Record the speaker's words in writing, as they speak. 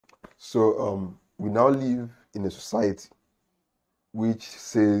So we now live in a society which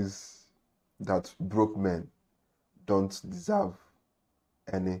says that broke men don't deserve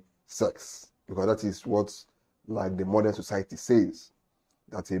any sex, because that is what like the modern society says,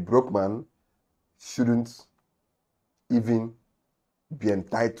 that a broke man shouldn't even be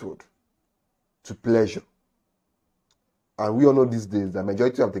entitled to pleasure. And we all know these days the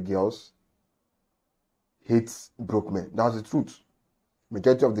majority of the girls hate broke men. That's the truth.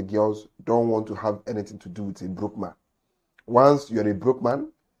 Majority of the girls don't want to have anything to do with a broke man. Once you're a broke man,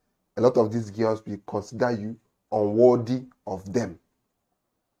 a lot of these girls will consider you unworthy of them.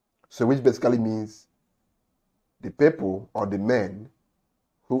 So which basically means the people or the men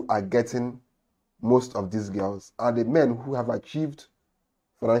who are getting most of these girls are the men who have achieved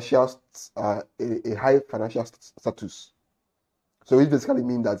financial a high financial status. So which basically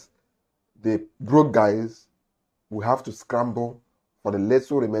means that the broke guys will have to scramble for the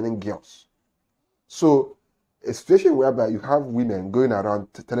lesser remaining girls. So a situation whereby you have women going around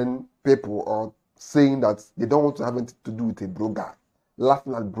telling people or saying that they don't want to have anything to do with a broke guy,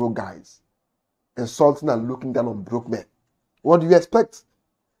 laughing at broke guys, insulting and looking down on broke men. What do you expect?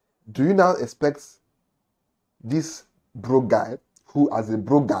 Do you now expect this broke guy, who as a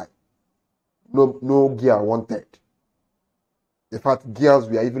broke guy, no girl wanted? In fact, girls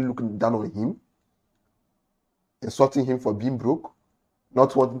were even looking down on him, insulting him for being broke,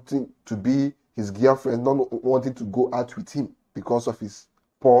 not wanting to be his girlfriend, not wanting to go out with him because of his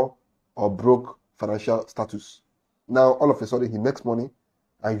poor or broke financial status. Now, all of a sudden, he makes money,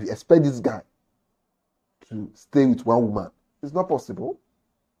 and you expect this guy to stay with one woman. It's not possible.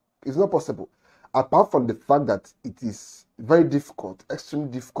 It's not possible. Apart from the fact that it is very difficult, extremely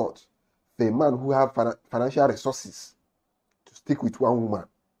difficult, for a man who has financial resources to stick with one woman,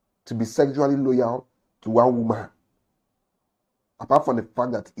 to be sexually loyal to one woman. Apart from the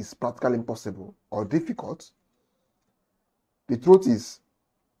fact that it's practically impossible or difficult, the truth is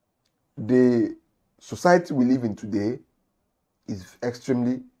the society we live in today is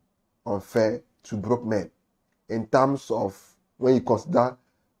extremely unfair to broke men in terms of when you consider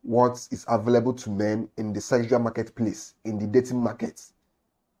what is available to men in the sexual marketplace, in the dating market.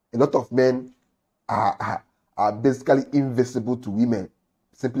 A lot of men are basically invisible to women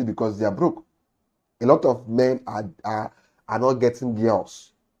simply because they are broke. A lot of men are not getting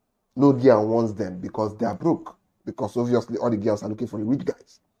girls. No girl wants them because they are broke. Because obviously all the girls are looking for the rich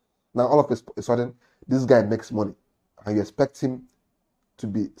guys. Now all of a sudden, this guy makes money, and you expect him to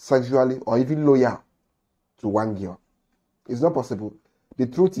be sexually or even loyal to one girl. It's not possible. The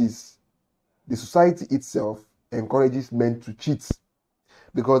truth is, the society itself encourages men to cheat.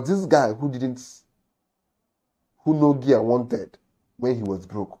 Because this guy who no girl wanted when he was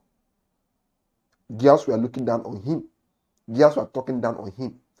broke, girls were looking down on him. Girls were talking down on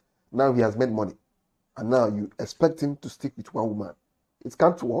him. Now he has made money. And now you expect him to stick with one woman. It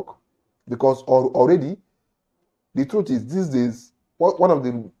can't work. Because already, the truth is, these days, one of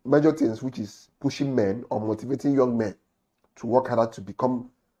the major things which is pushing men or motivating young men to work harder to become,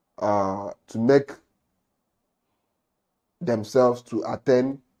 to make themselves to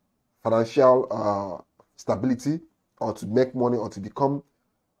attain financial stability, or to make money, or to become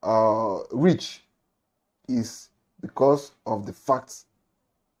rich, is because of the fact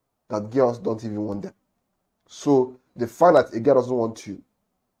that girls don't even want them. So the fact that a girl doesn't want you,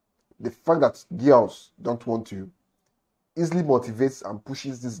 the fact that girls don't want you, easily motivates and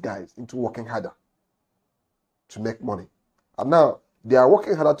pushes these guys into working harder to make money. And now they are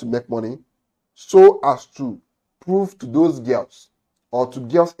working harder to make money so as to prove to those girls, or to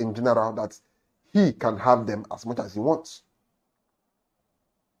girls in general, that he can have them as much as he wants.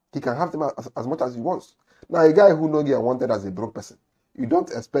 He can have them as much as he wants. Now, a guy who no girl wanted as a broke person, you don't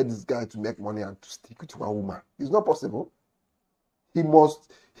expect this guy to make money and to stick with one woman. It's not possible. He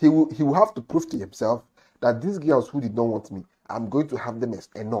will have to prove to himself that these girls who did not want me, I'm going to have them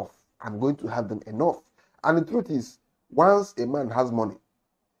enough. I'm going to have them enough. And the truth is, once a man has money,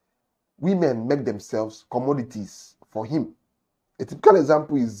 women make themselves commodities for him. A typical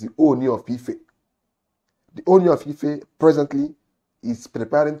example is the Ooni of Ife. The Ooni of Ife presently is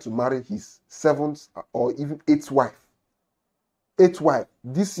preparing to marry his 7th or even 8th wife. 8th wife.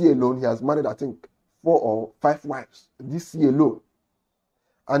 This year alone, he has married, I think, 4 or 5 wives. This year alone.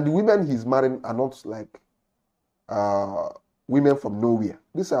 And the women he's marrying are not like women from nowhere.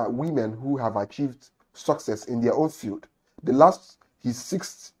 These are women who have achieved success in their own field. His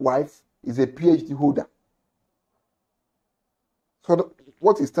 6th wife is a PhD holder. So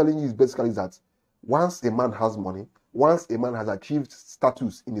what he's telling you is basically that once a man has money, once a man has achieved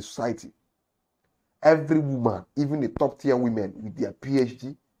status in the society, every woman, even the top tier women with their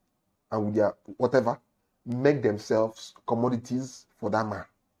PhD, and with their whatever, make themselves commodities for that man.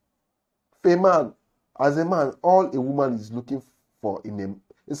 For a man, as a man, all a woman is looking for in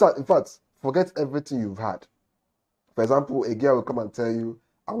fact, forget everything you've had. For example, a girl will come and tell you,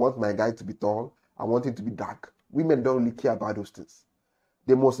 I want my guy to be tall, I want him to be dark. Women don't really care about those things.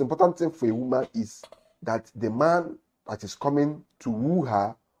 The most important thing for a woman is that the man that is coming to woo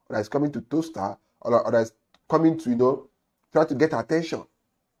her, or that is coming to toast her, or that is coming to, try to get her attention,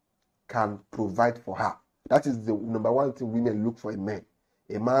 can provide for her. That is the number one thing women look for in men.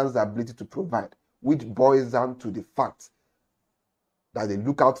 A man's ability to provide, which boils down to the fact that they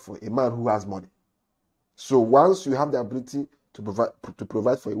look out for a man who has money. So once you have the ability to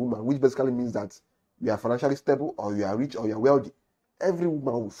provide for a woman, which basically means that you are financially stable, or you are rich, or you are wealthy, every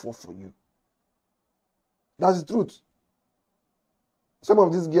woman will fall for you. That's the truth. Some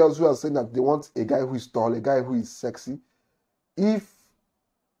of these girls who are saying that they want a guy who is tall, a guy who is sexy, if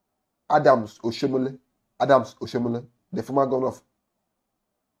Adams Oshiomhole, the former governor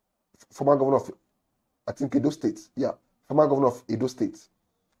of, I think, Edo State, former governor of Edo State,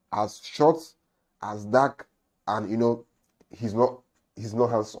 as short, as dark, and he's not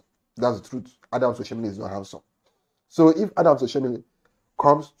handsome. That's the truth. Adams Oshiomhole is not handsome. So if Adams Oshiomhole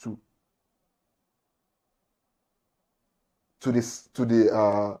comes to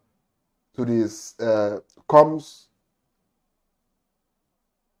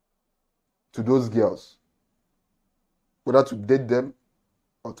those girls, whether to date them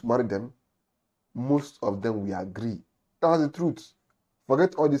or to marry them, most of them will agree. That's the truth.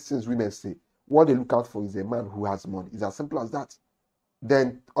 Forget all these things women say. What they look out for is a man who has money. It's as simple as that.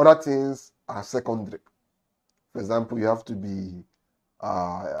 Then other things are secondary. For example, you have to be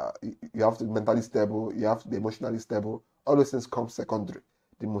mentally stable, you have to be emotionally stable. All those things come secondary.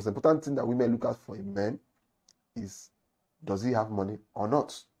 The most important thing that women look out for a man is, does he have money or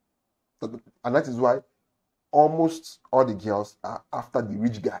not? And that is why almost all the girls are after the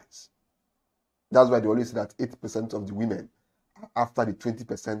rich guys. That's why they always say that 80% of the women are after the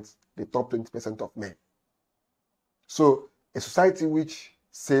 20%, the top 20% of men. So a society which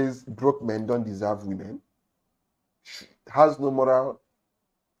says broke men don't deserve women has no moral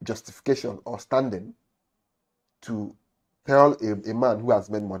justification or standing to tell a man who has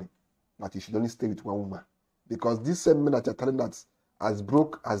made money that he should only stay with one woman. Because these same men that you're telling that, as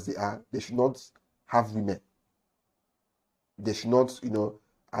broke as they are, they should not have women. They should not,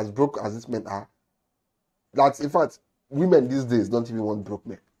 as broke as these men are, that's, in fact, women these days don't even want broke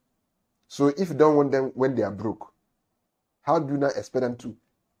men. So if you don't want them when they are broke, how do you not expect them to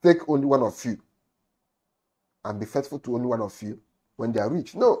take only one of you and be faithful to only one of you when they are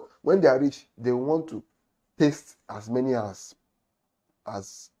rich? No, when they are rich, they want to taste as many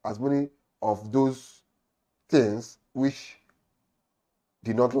of those things which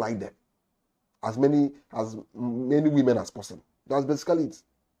did not like them. As many women as possible. That's basically it.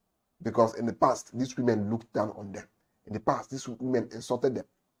 Because in the past, these women looked down on them. In the past, these women insulted them.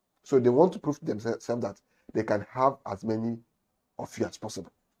 So they want to prove to themselves that they can have as many of you as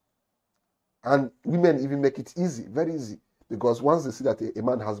possible. And women even make it easy, very easy. Because once they see that a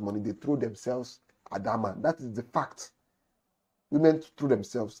man has money, they throw themselves at that man. That is the fact. Women throw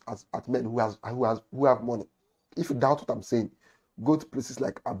themselves at men who have money. If you doubt what I'm saying, go to places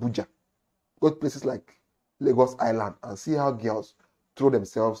like Abuja, go to places like Lagos Island, and see how girls throw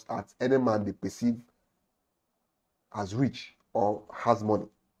themselves at any man they perceive as rich or has money.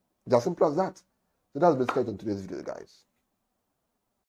 It's as simple as that. So that's basically it on today's video, guys.